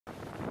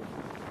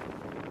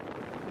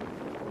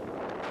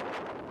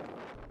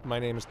My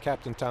name is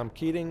Captain Tom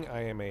Keating.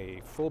 I am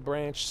a full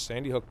branch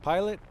Sandy Hook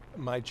pilot.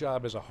 My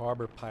job as a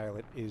harbor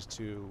pilot is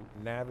to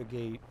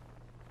navigate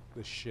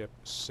the ship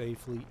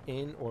safely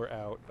in or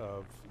out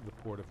of the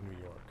port of New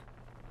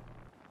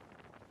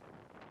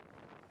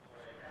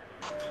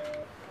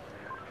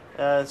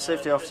York.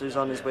 Safety officer's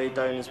on his way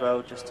down as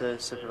well, just to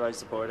supervise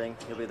the boarding.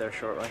 He'll be there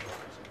shortly.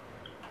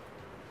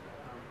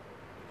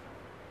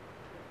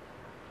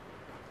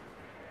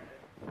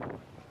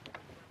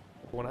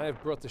 When I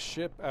have brought the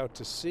ship out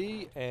to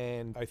sea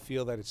and I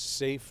feel that it's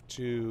safe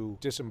to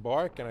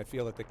disembark and I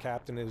feel that the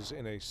captain is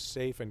in a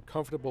safe and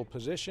comfortable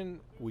position,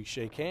 we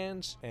shake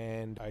hands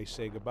and I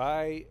say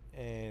goodbye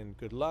and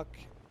good luck.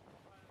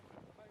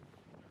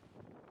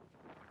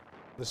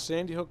 The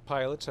Sandy Hook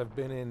pilots have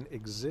been in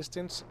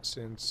existence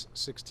since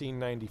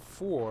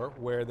 1694,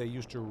 where they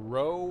used to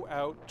row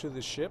out to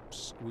the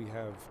ships. We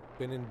have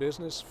been in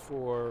business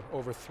for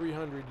over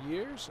 300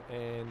 years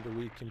and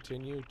we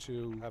continue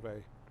to have a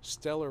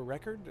stellar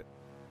record.